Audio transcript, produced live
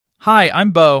Hi, I'm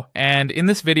Bo, and in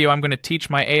this video I'm going to teach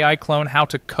my AI clone how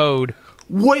to code.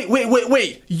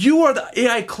 Wait. You are the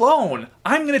AI clone.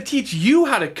 I'm gonna teach you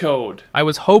how to code. I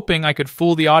was hoping I could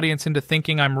fool the audience into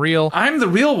thinking I'm real. I'm the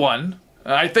real one,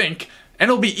 I think. And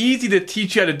it'll be easy to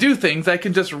teach you how to do things. I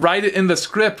can just write it in the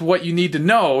script what you need to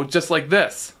know, just like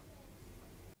this.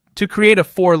 To create a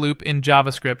for loop in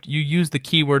JavaScript, you use the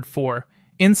keyword for.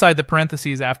 Inside the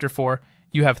parentheses after for,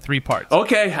 you have three parts.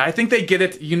 Okay, I think they get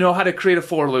it. You know how to create a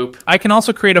for loop. I can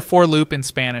also create a for loop in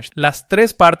Spanish. Las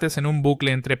tres partes en un bucle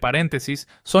entre paréntesis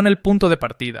son el punto de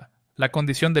partida, la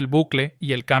condición del bucle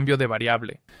y el cambio de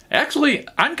variable. Actually,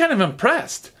 I'm kind of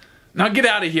impressed. Now get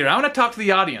out of here. I want to talk to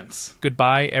the audience.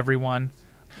 Goodbye, everyone.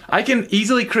 I can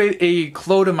easily create a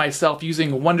clone of myself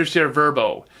using Wondershare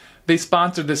Verbo. They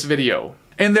sponsored this video.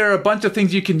 And there are a bunch of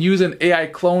things you can use an AI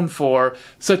clone for,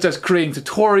 such as creating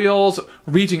tutorials,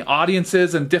 reaching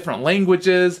audiences in different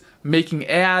languages, making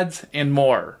ads, and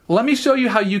more. Let me show you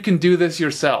how you can do this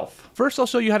yourself. First, I'll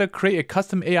show you how to create a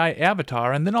custom AI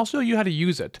avatar, and then I'll show you how to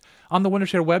use it. On the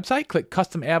Wondershare website, click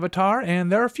Custom Avatar,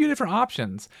 and there are a few different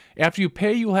options. After you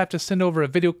pay, you'll have to send over a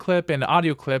video clip and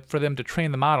audio clip for them to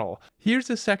train the model. Here's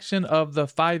a section of the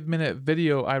 5-minute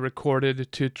video I recorded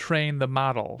to train the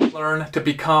model. Learn to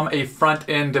become a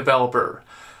front-end developer.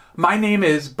 My name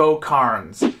is Bo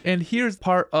Carnes. And here's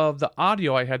part of the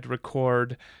audio I had to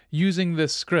record using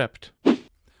this script.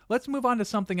 Let's move on to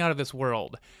something out of this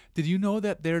world. Did you know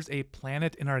that there's a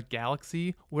planet in our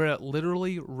galaxy where it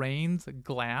literally rains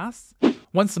glass?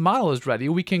 Once the model is ready,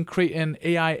 we can create an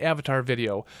AI avatar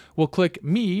video. We'll click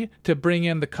Me to bring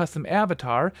in the custom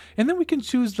avatar, and then we can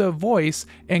choose the voice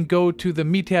and go to the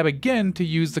Me tab again to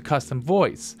use the custom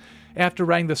voice. After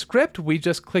writing the script, we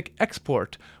just click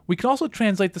Export. We can also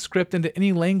translate the script into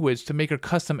any language to make our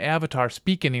custom avatar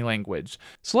speak any language.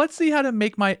 So let's see how to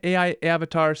make my AI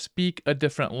avatar speak a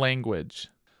different language.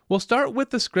 We'll start with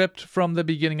the script from the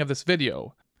beginning of this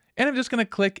video. And I'm just going to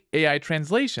click AI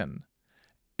Translation.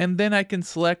 And then I can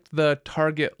select the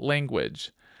target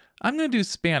language. I'm going to do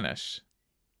Spanish.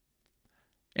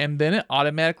 And then it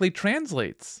automatically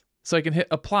translates. So I can hit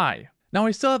Apply. Now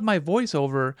I still have my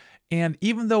voiceover, and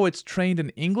even though it's trained in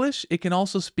English, it can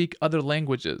also speak other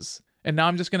languages. And now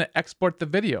I'm just going to export the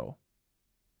video.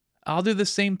 I'll do the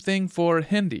same thing for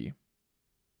Hindi.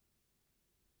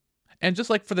 And just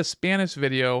like for the Spanish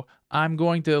video, I'm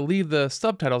going to leave the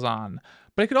subtitles on,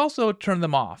 but I could also turn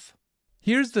them off.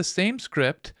 Here's the same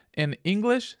script in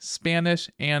English, Spanish,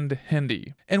 and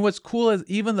Hindi. And what's cool is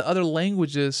even the other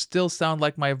languages still sound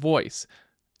like my voice,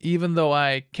 even though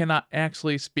I cannot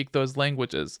actually speak those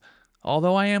languages,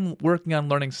 although I am working on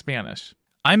learning Spanish.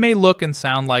 I may look and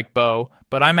sound like Bo,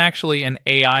 but I'm actually an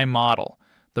AI model.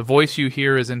 The voice you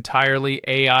hear is entirely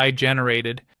AI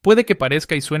generated. Puede que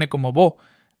parezca y suene como Bo,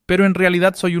 pero en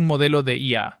realidad soy un modelo de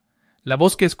IA. La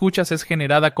voz que escuchas es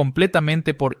generada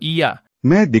completamente por IA.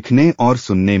 मैं दिखने और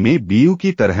सुनने में बीयू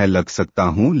की तरह लग सकता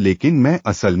हूं, लेकिन मैं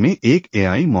असल में एक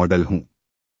एआई मॉडल हूं।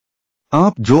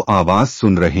 आप जो आवाज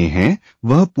सुन रहे हैं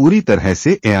वह पूरी तरह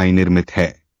से एआई निर्मित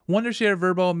है। Wondershare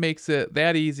Verbo makes it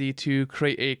that easy to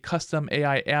create a custom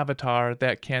AI avatar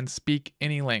that can speak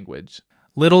any language.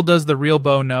 Little does the real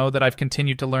Bo know that I've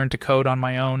continued to learn to code on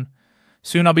my own.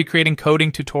 Soon I'll be creating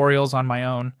coding tutorials on my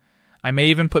own. I may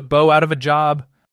even put Bo out of a job.